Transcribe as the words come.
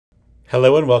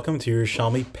Hello and welcome to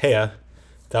Yerushalmi Peah,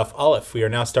 Daf Aleph. We are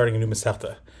now starting a new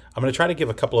Masechta. I'm going to try to give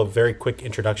a couple of very quick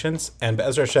introductions, and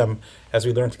Be'ezer Hashem, as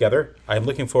we learn together, I am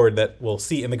looking forward that we'll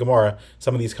see in the Gemara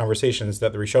some of these conversations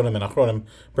that the Rishonim and Achronim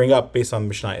bring up based on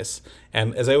the Mishnayos.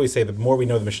 And as I always say, the more we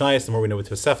know the Mishnayos, the more we know the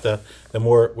Tosefta, the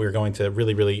more we're going to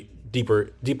really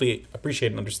deeply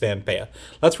appreciate and understand Peah.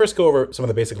 Let's first go over some of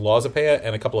the basic laws of Peah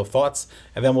and a couple of thoughts,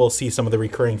 and then we'll see some of the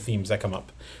recurring themes that come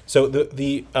up. So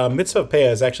the mitzvah of Peah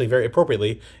is actually very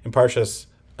appropriately in Parshas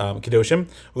Kedoshim.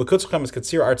 V'kutzchem is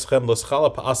katsir artzchem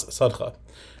loschala pa'as sadcha.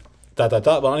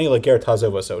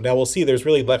 So now we'll see there's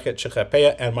really lechet, shechet,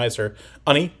 Peah, and meiser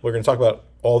ani. We're going to talk about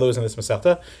all those in this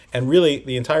Masechta, and really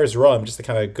the entire Zeram, just to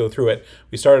kind of go through it.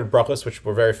 We started Berachos, which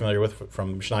we're very familiar with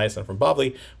from Mishnayos and from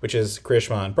Bavli, which is Kriya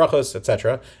Shema and Berachos,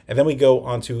 etc. And then we go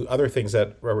on to other things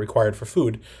that are required for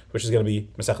food, which is going to be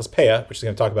Maseches Peah, which is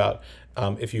going to talk about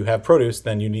if you have produce,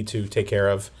 then you need to take care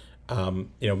of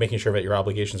making sure that your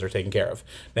obligations are taken care of.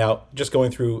 Now, just going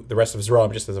through the rest of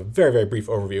Zeram, just as a very brief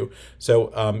overview. So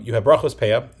you have Berachos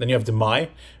Peah, then you have Demai.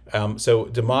 So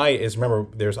Demai is, remember,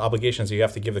 there's obligations you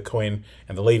have to give the Kohen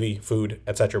and the Levi food,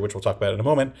 etc., which we'll talk about in a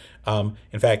moment.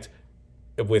 In fact,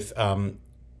 with Peah,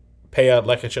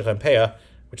 Lechet, Shechet, and Peah,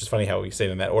 which is funny how we say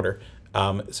it in that order.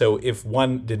 So if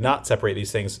one did not separate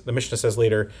these things, the Mishnah says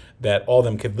later that all of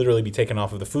them could literally be taken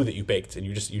off of the food that you baked, and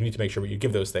you need to make sure you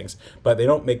give those things. But they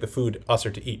don't make the food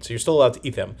usher to eat, so you're still allowed to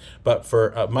eat them. But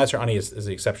for Meiser Ani is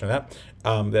the exception to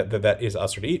that. That is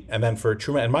usher to eat. And then for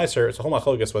Truma and Meiser, it's a whole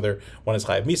machlokas whether one is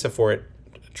Chayav Misa for it,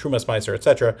 Trumas Meiser,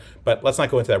 etc. But let's not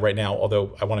go into that right now,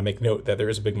 although I want to make note that there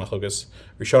is a big machlokas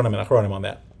Rishonim and Achronim on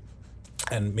that,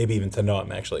 and maybe even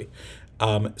Tanoim actually.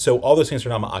 So all those things are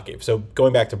not ma'akev. So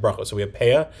going back to Berachos, so we have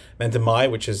Peah, then Demai,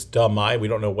 which is Damai. We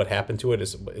don't know what happened to it.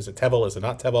 Is it Tevel? Is it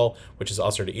not Tevel? Which is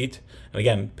usher to eat. And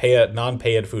again, Peah,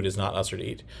 non-Peah food is not usher to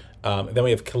eat. Then we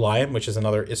have Kilayim, which is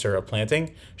another Isser of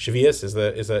planting. Shavias is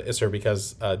a Isser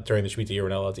because during the Shemitah year we're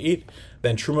not allowed to eat.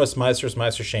 Then Trumas Meiser is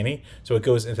Meiser Sheni, so it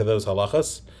goes into those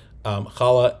halachas.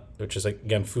 Challah, which is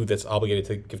again food that's obligated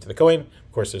to give to the Kohen.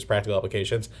 Of course, there's practical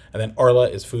applications. And then Arla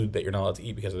is food that you're not allowed to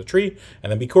eat because of the tree.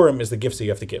 And then Bikurim is the gifts that you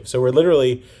have to give. So we're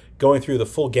literally going through the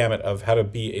full gamut of how to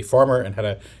be a farmer and how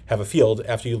to have a field.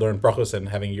 After you learn Berachos and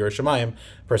having Yerushalayim,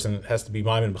 a person has to be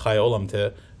Maimin B'chai Olam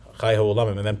to Chai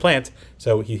Olamim and then plant.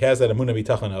 So he has that Amunah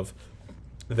B'tachan of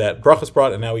that Berachos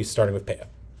brought, and now he's starting with Peah.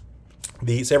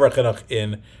 The Sefer Chinuch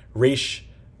in Reish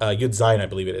Yud Zayin, I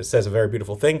believe it is, says a very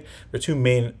beautiful thing. There are two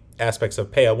main aspects of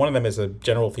Peah. One of them is a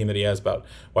general theme that he has about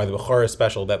why the Bechara is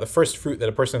special, that the first fruit that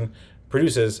a person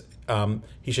produces,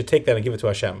 he should take that and give it to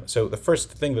Hashem. So the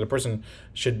first thing that a person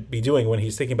should be doing when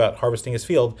he's thinking about harvesting his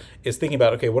field is thinking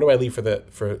about, okay, what do I leave for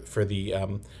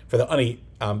the ani,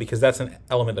 because that's an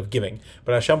element of giving.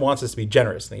 But Hashem wants us to be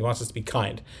generous, and He wants us to be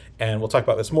kind. And we'll talk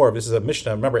about this more. This is a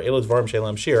Mishnah. Remember, Elad Dvarim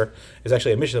Shalem Shir is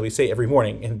actually a Mishnah that we say every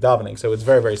morning in davening, so it's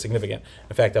very significant.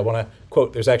 In fact, I want to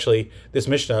quote, there's actually this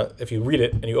Mishnah, if you read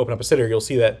it and you open up a siddur, you'll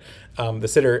see that the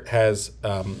siddur has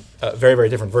a very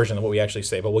different version than what we actually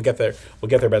say, but we'll get there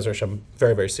Be'ezer Hashem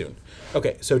very soon.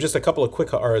 Okay, so just a couple of quick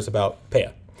ha'aras about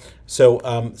Peah. So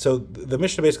the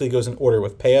Mishnah basically goes in order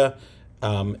with Peah,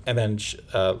 and then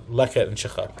Lechet and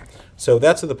Shecha. So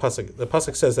that's what the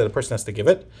pasuk says, that a person has to give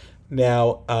it.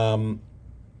 Now,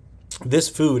 this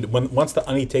food, once the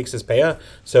ani takes his Peah,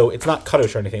 so it's not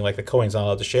kadosh or anything, like the Kohen's not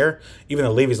allowed to share. Even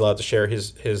the Levi's allowed to share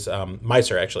his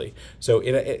meiser, actually. So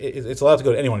it's allowed to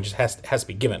go to anyone. It just has to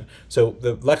be given. So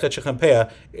the Lechet, Shecha, and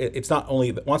Peah, it's not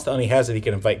only, once the ani has it, he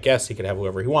can invite guests, he can have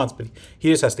whoever he wants, but he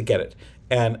just has to get it.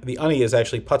 And the ani is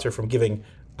actually patur from giving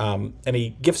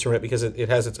any gifts from it, because it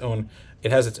has its own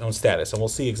status, and we'll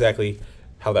see exactly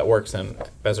how that works, and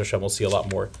Be'ezer Hashem will see a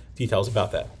lot more details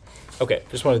about that. Okay,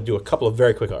 just want to do a couple of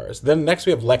very quick hours. Then next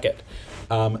we have Leket.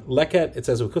 Leket, it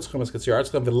says,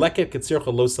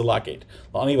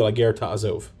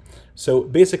 so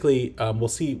basically, we'll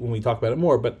see when we talk about it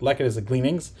more, but Leket is the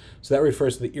gleanings, so that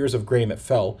refers to the ears of grain that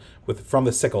fell from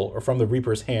the sickle or from the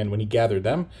reaper's hand when he gathered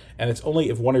them, and it's only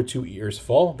if one or two ears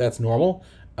fall, that's normal.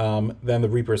 Then the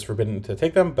reaper is forbidden to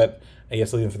take them, but he has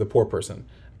to leave them for the poor person.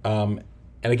 And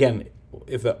again,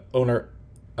 if the owner,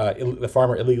 the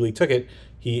farmer illegally took it,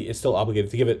 he is still obligated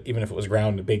to give it, even if it was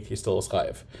ground and baked, he still is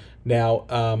chayiv. Now,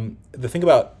 the thing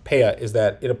about Peah is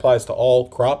that it applies to all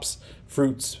crops,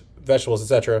 fruits, vegetables,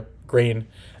 etc., grain.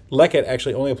 Leket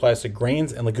actually only applies to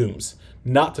grains and legumes,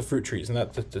 not to fruit trees. And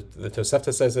that the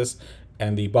Tosefta says this,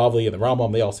 and the Bavli and the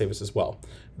Rambam, they all say this as well.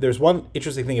 there's one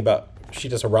interesting thing about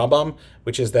Shitas Rambam,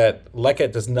 which is that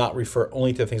leket does not refer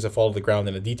only to things that fall to the ground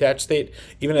in a detached state.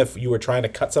 Even if you were trying to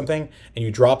cut something and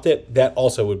you dropped it, that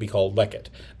also would be called leket.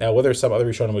 Now, whether some other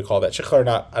Rishonim would call that shikha or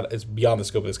not is beyond the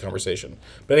scope of this conversation.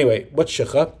 But anyway, what's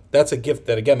shikha? That's a gift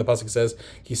that, again, the pasuk says,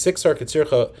 "Ki siksar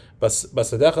ketzircha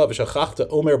basadecha v'shachachta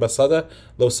omer basada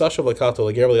lo sashav lekato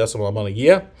leger v'yasam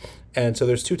l'managiyah." And so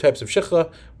there's two types of shikha.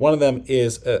 One of them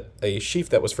is a sheaf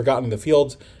that was forgotten in the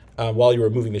field while you were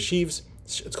moving the sheaves.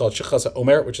 It's called Shechas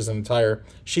Omer, which is an entire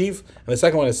sheaf. And the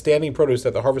second one is standing produce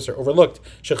that the harvester overlooked,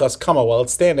 Shechas Kama, while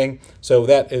it's standing. So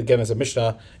that, again, is a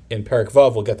Mishnah in Perek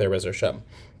Vav. We'll get there, Be'ez Hashem.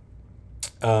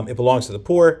 It belongs to the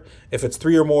poor. If it's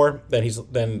 3 or more, then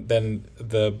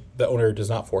the owner does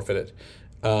not forfeit it.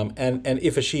 And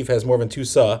if a sheaf has more than 2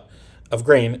 sa of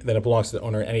grain, then it belongs to the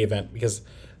owner in any event, because,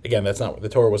 again, that's not, the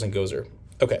Torah wasn't gozer.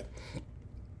 Okay.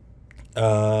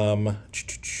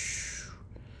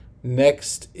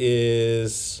 Next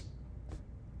is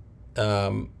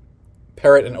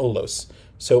parrot and olos.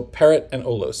 So parrot and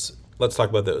olos. Let's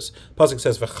talk about those. Pasuk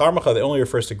says v'charmacha. That only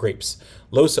refers to grapes.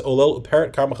 Losa olol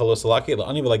parrot karmacha losalaki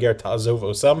la'ani v'lager ta'azov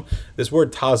osam. This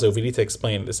word ta'azov, we need to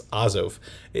explain this azov.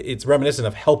 It's reminiscent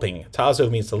of helping. Ta'azov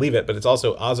means to leave it, but it's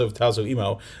also azov ta'azov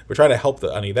imo. We're trying to help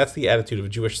the ani. That's the attitude of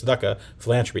Jewish tzedakah,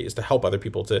 philanthropy, is to help other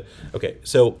people. Okay,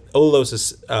 so olos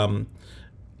is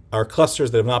are clusters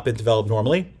that have not been developed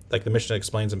normally, like the Mishnah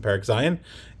explains in Perek Zion.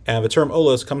 And the term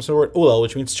olos comes from the word olel,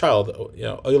 which means child.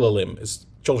 Olalim is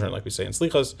children, like we say in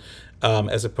Slichos,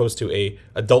 as opposed to a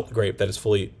adult grape that is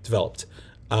fully developed.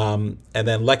 And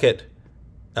then leket,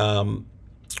 I'm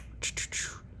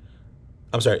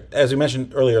sorry, as we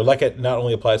mentioned earlier, leket not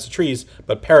only applies to trees,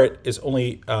 but parrot is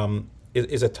only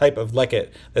is a type of leket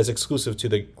that is exclusive to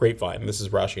the grapevine. And this is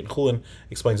Rashi and Chulin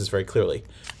explains this very clearly.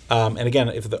 And again,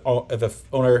 if the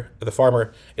owner, the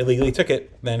farmer, illegally took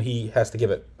it, then he has to give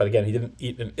it. But again, he didn't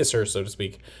eat an isser, so to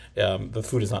speak. The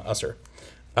food is not usser.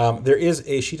 There is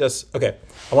a shitas. Okay,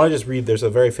 I want to just read. There's a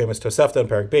very famous Tosefta in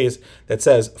Perek Beis that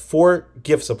says 4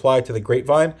 gifts apply to the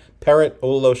grapevine: parrot,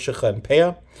 olo, shicha, and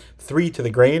peah. 3 to the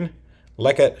grain: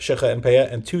 leket, shicha, and peah,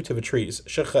 and 2 to the trees: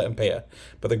 shicha and peah.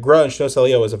 But the Gra in Shtos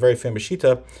Elio is a very famous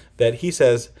shita that he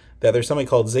says that there's something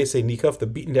called Zese Nikov, the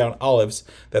beaten down olives,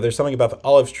 that there's something about the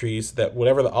olive trees, that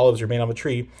whatever the olives remain on the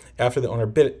tree after the owner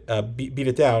beat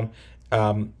it down,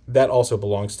 that also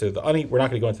belongs to the ani. We're not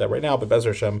going to go into that right now, but Be'ez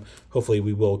Hashem, hopefully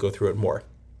we will go through it more.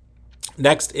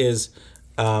 Next is,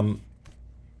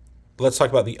 let's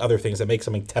talk about the other things that make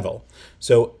something tevel.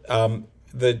 So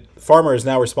the farmer is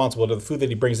now responsible for the food that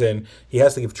he brings in. He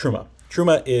has to give truma.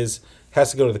 Truma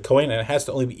has to go to the Kohen, and it has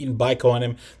to only be eaten by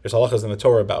Kohanim. There's halachas in the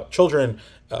Torah about children.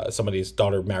 Somebody's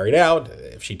daughter married out,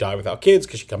 if she died without kids,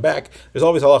 could she come back? There's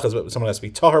always halachas, but someone has to be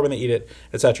tahar when they eat it,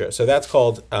 etc. So that's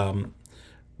called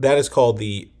that is called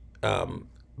the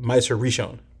Meiser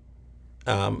Rishon.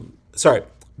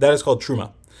 That is called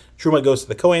truma. Truma goes to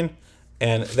the Kohen,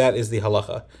 and that is the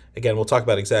halacha. Again, we'll talk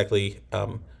about exactly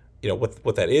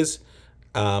what that is.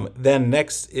 Then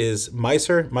next is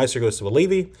Meiser. Meiser goes to a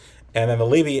Levi. And then the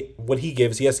Levi, what he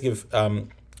gives, he has to give Trumas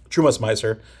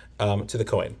Meiser to the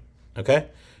Kohen. Okay?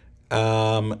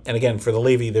 And again, for the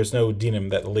Levi, there's no dinim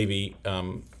that the Levi,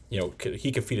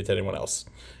 he could feed it to anyone else.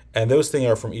 And those things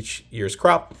are from each year's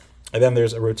crop. And then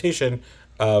there's a rotation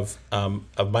of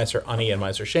Meiser Ani and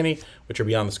Meiser Sheni, which are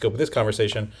beyond the scope of this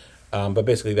conversation. But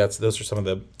basically, those are some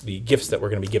of the gifts that we're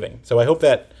going to be giving. So I hope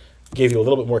that gave you a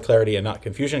little bit more clarity and not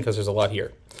confusion, because there's a lot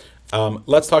here.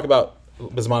 Let's talk about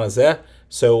Bizman Hazeh.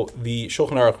 So the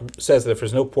Shulchan Aruch says that if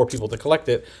there's no poor people to collect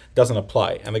it, it doesn't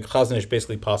apply. And the Chazon Ish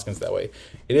basically paskins that way.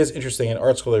 It is interesting, an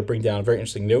art scholar bring down a very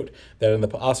interesting note that in the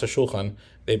Pa'asa Shulchan,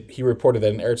 he reported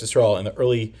that in Eretz Yisrael in the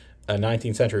early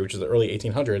 19th century, which is the early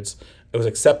 1800s, it was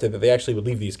accepted that they actually would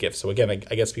leave these gifts. So again, I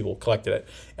guess people collected it.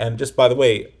 And just by the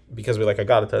way, because we like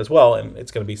Agadata as well, and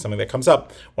it's going to be something that comes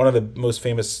up, one of the most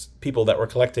famous people that were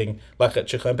collecting Lachet,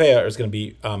 Shicha, and Peah is going to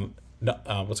be,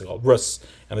 Rus,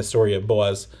 and the story of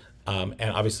Boaz.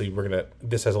 And obviously,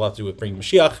 this has a lot to do with bringing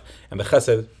Mashiach and the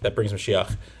Chesed that brings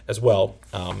Mashiach as well.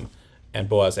 And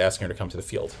Boaz asking her to come to the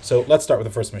field. So let's start with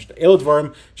the first Mishnah. El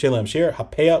Dvarim Shelam Shir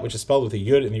HaPeah, which is spelled with a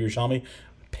Yud in the Yerushalmi.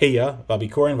 Peah,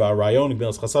 Vabikorin, Va'arayon,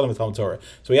 Gmilas Chasadim, and Talmud Torah.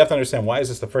 So we have to understand, why is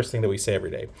this the first thing that we say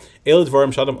every day? El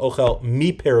Dvarim Shadam Ochel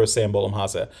Mi Perosam Bolam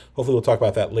Hazeh. Hopefully we'll talk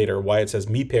about that later, why it says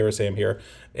Mi Perosam here.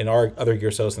 In our other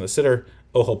Gersos in the Siddur,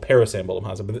 Ochel Perosam Bolam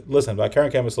Hazeh. But listen,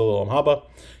 Va'karan Kamas Olam Haba,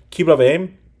 Kibla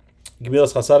Ve'em,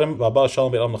 Gemilas Chasadim, V'Abal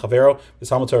Shalom Be'elam L'Chavero, the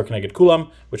Talmud Torah Keneged Kulam,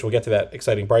 which we'll get to that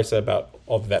exciting brisa about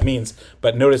all that means.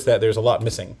 But notice that there's a lot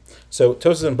missing. So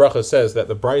Tosas and Berachos says that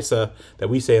the brisa that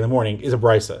we say in the morning is a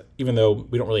brisa, even though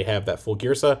we don't really have that full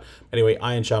girsa. Anyway,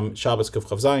 Ayin Sham Shabbos Kuf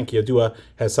Chav Zayin Ki Yadua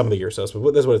has some of the girsas.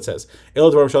 But this is what it says: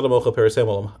 El Dvarim Shalom Ochel Perisem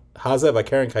Olam Haze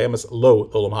V'Karen Kayemas Lo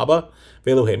Olam Haba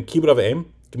Ve'Elohim Kibud Avim.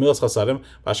 Gemilas Chasadim,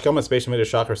 Vashkamas Beish Meder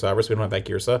Shachar Savers, we don't have that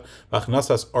girsa.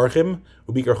 Vachnasas Archim,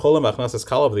 Ubikar Cholim, Vachnasas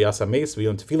Kala, the Asa Mace,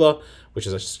 Vion Tefillah, which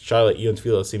is a Shiloh Ion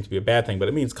Tefillah seems to be a bad thing, but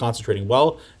it means concentrating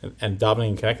well and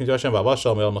davening and connecting to Hashem.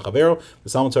 Vavashal Me'el Mechavero, the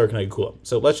Talmud Torah Keneged Kulam.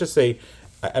 So let's just say,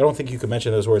 I don't think you could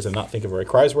mention those words and not think of Ray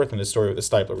Kreisworth and his story with the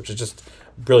Stipler, which is just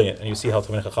brilliant. And you see how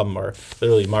Talmidei Chachamim are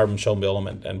literally Marvin Shalom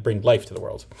Be'olam and bring life to the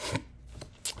world.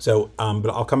 So, but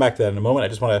I'll come back to that in a moment. I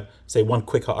just want to say one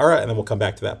quick ha'ara, and then we'll come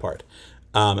back to that part.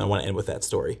 I want to end with that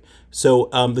story. So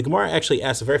the Gemara actually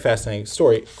asks a very fascinating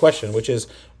question, which is,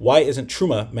 why isn't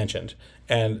Truma mentioned?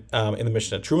 And in the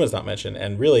Mishnah, Truma is not mentioned,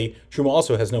 and really, Truma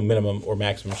also has no minimum or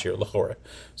maximum shir l'chora.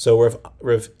 So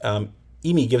Rav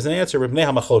Imi gives an answer, Rav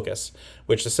Neha Machlokas,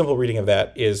 which the simple reading of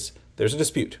that is, there's a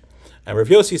dispute. And Rav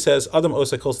Yossi says, Adam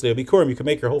osa kol sdei bikurim, you can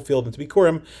make your whole field into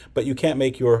bikurim, but you can't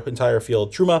make your entire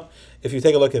field Truma. If you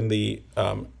take a look in the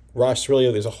Rash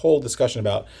Srilio, there's a whole discussion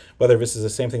about whether this is the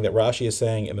same thing that Rashi is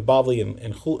saying in the Bavli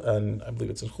and I believe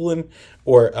it's in Chulin,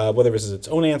 or whether this is its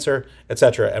own answer,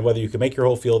 etc., and whether you can make your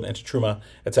whole field into Truma,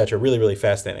 etc. Really, really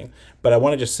fascinating. But I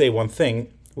want to just say one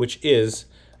thing, which is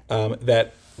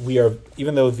that we are,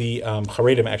 even though the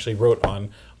Haredim actually wrote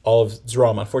on all of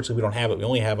Zeram, unfortunately we don't have it. We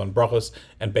only have on Berachos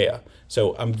and Peah.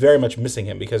 So I'm very much missing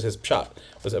him because his pshat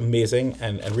was amazing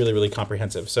and really, really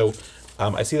comprehensive. So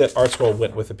I see that ArtScroll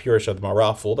went with the Purish of the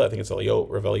Marah Fulda. I think it's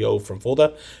Rav Elio from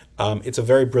Fulda. It's a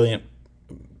very brilliant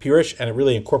Purish, and it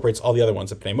really incorporates all the other ones,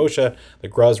 the Pnei Moshe, the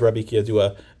Graz, Rebbe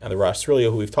Kiyadua, and the Rash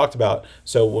Srilio, who we've talked about.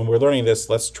 So when we're learning this,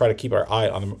 let's try to keep our eye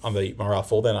on the Marah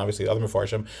Fulda and obviously the other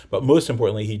Mefarshim. But most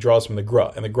importantly, he draws from the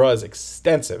Gra, and the Gra is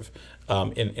extensive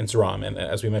in Zeram, and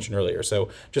as we mentioned earlier. So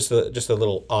just a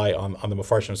little eye on the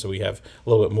Mefarshim, so we have a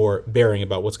little bit more bearing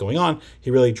about what's going on.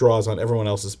 He really draws on everyone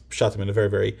else's shatim in a very,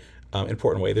 very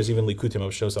important way. There's even Likutim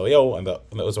of Shos Elio and the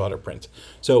Ozohar print.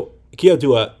 So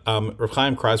Kiyodua, Rav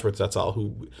Chaim Kreisworth Zatzal,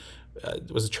 who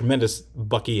was a tremendous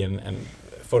Bucky and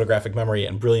photographic memory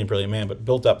and brilliant man, but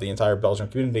built up the entire Belgian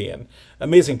community and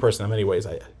amazing person in many ways.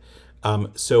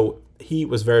 So he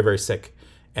was very, very sick,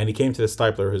 and he came to the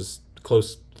Stipler, his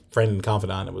close friend and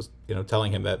confidant, and was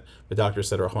telling him that the doctor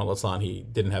said, Rahman al-Islam, he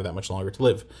didn't have that much longer to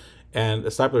live. And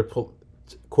the Stipler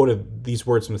quoted these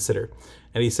words from the Siddur,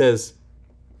 and he says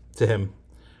to him,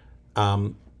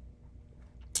 Bikar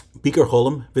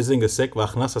Cholim, visiting the sick,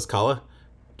 Vachnasas Kala,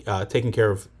 taking care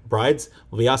of brides,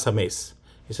 V'yas HaMes.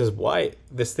 He says, why?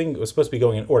 This thing was supposed to be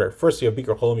going in order. First you have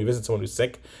Bikar Cholim, you visit someone who's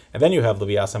sick, and then you have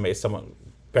V'yas HaMes, someone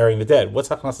burying the dead. What's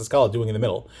Vachnasas Kala doing in the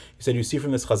middle? He said, you see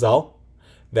from this Chazal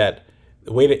that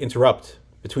the way to interrupt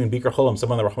between Bikar Cholim,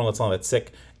 someone that Rahman al-Islam that's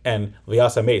sick, and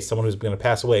V'yas HaMes, someone who's going to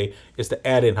pass away, is to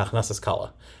add in Hachnasas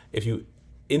Kala. If you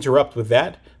interrupt with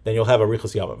that, then you'll have a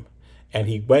Richos Yamim. And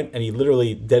he went and he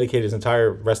literally dedicated his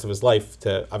entire rest of his life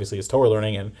to obviously his Torah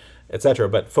learning and etc.,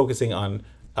 but focusing on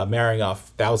marrying off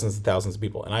thousands and thousands of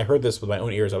people. And I heard this with my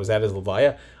own ears. I was at his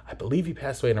Levaya. I believe he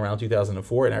passed away in around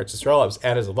 2004 in Eretz Yisrael. I was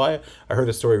at his Levaya. I heard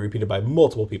the story repeated by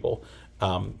multiple people,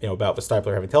 about the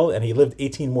Stipler having told it, and he lived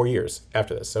 18 more years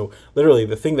after this. So literally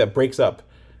the thing that breaks up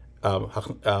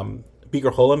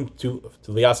Bikar Cholim to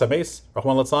V'yas HaMes,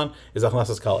 Rahman al-Islam, is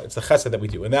Achnasas Kala. It's the chesed that we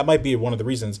do. And that might be one of the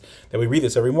reasons that we read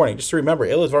this every morning. Just to remember,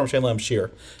 Elad Dvarim Shein Lahem Shir,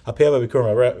 HaPeah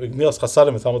V'Bikurim, Gemilas Chasadim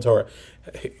and Talmud Torah.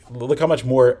 Look how much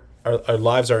more our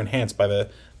lives are enhanced by the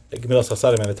Gemilas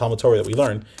Chasadim and the Talmud Torah that we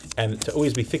learn, and to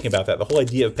always be thinking about that. The whole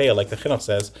idea of Peah, like the Chinuch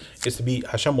says, is to be,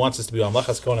 Hashem wants us to be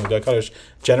Amlachas Kohanim Goy Kadosh,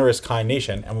 generous, kind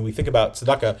nation. And when we think about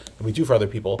tzedakah that we do for other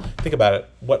people, think about it.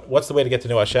 What's the way to get to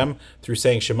know Hashem? Through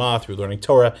saying Shema, through learning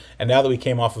Torah. And now that we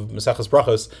came off of Maseches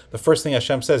Berachos, the first thing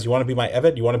Hashem says, you want to be my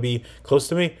Eved? You want to be close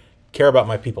to me? Care about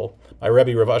my people. My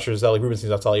Rebbe, Rav Asher Zelig Rubenstein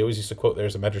Zatzal, he always used to quote,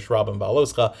 there's a Medrash Rabbah in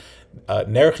Baaloscha,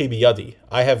 Nerchi biyadi,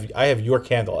 I have your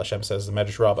candle, Hashem says, the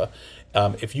Medrash Rabbah.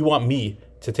 If you want me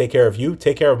to take care of you,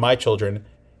 take care of my children,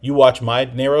 you watch my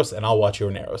Neros, and I'll watch your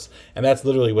Neros. And that's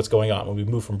literally what's going on. When we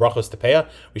move from Berachos to Peah,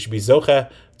 we should be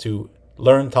Zocheh to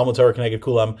learn Talmud Torah Keneged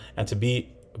Kulam, and to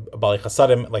be Bali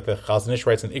Chasadim, like the Chazon Ish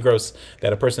writes in Igros,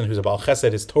 that a person who's a Baal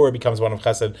Chesed, his Torah becomes one of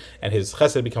Chesed, and his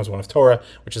Chesed becomes one of Torah,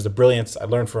 which is the brilliance I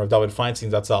learned from David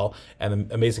Feinstein Zatzal and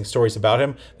the amazing stories about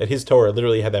him, that his Torah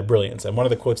literally had that brilliance. And one of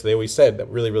the quotes they always said that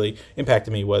really, really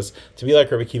impacted me was, to be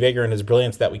like Rabbi Akiva Eiger and his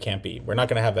brilliance, that we can't be. We're not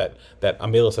going to have that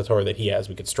Amelis Torah that he has.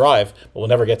 We could strive, but we'll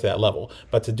never get to that level.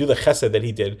 But to do the Chesed that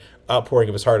he did, outpouring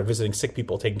of his heart, of visiting sick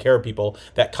people, taking care of people,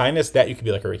 that kindness, that you could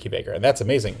be like Rabbi Akiva Eiger. And that's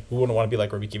amazing. Who wouldn't want to be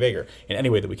like Rabbi Akiva Eiger in any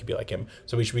way that we could be like him?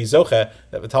 So we should be zoche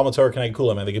that the Talmud Torah Keneged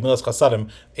Kulam and the Gemilas Chasadim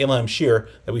Elam Shir,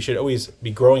 that we should always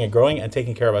be growing and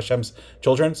taking care of Hashem's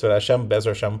children, so that Hashem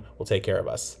Be'ezer Hashem will take care of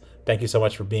us. Thank you so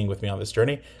much for being with me on this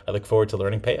journey. I look forward to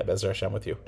learning Peah Be'ezer Hashem with you.